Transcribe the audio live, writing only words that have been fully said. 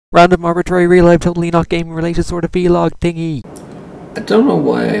Random, arbitrary, real life, totally not gaming related sort of vlog thingy. I don't know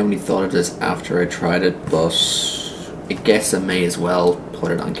why I only thought of this after I tried it, but I guess I may as well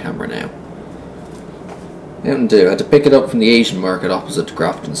put it on camera now. I had to pick it up from the Asian market opposite to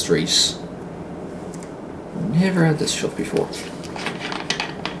Grafton Street. Never had this shop before.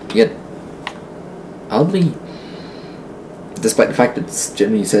 Yet, oddly, despite the fact that it's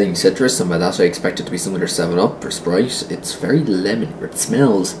generally selling citrus, and by that I expect it to be some other 7-Up or Sprite, it's very lemony, or it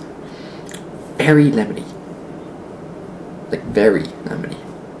smells very lemony. Like, very lemony.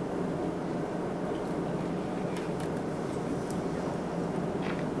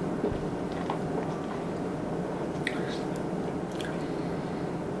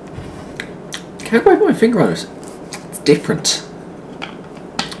 Can't quite put my finger on it. It's different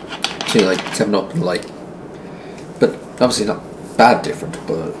to like 7-Up and Light, but obviously not bad different.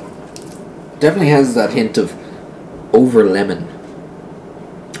 But definitely has that hint of over lemon,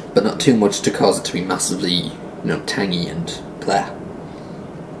 but not too much to cause it to be massively, tangy and blah.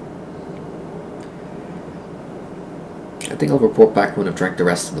 I think I'll report back when I've drank the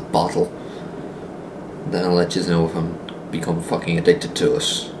rest of the bottle. Then I'll let you know if I'm become fucking addicted to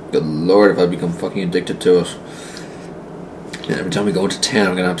it. Good lord, if I become fucking addicted to it. And every time we go into town,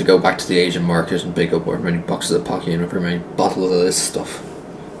 I'm gonna have to go back to the Asian market and pick up however many boxes of Pocky and however many bottles of this stuff.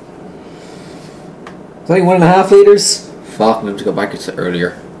 It's only 1.5 litres. Fuck, I'm going to go back to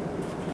earlier.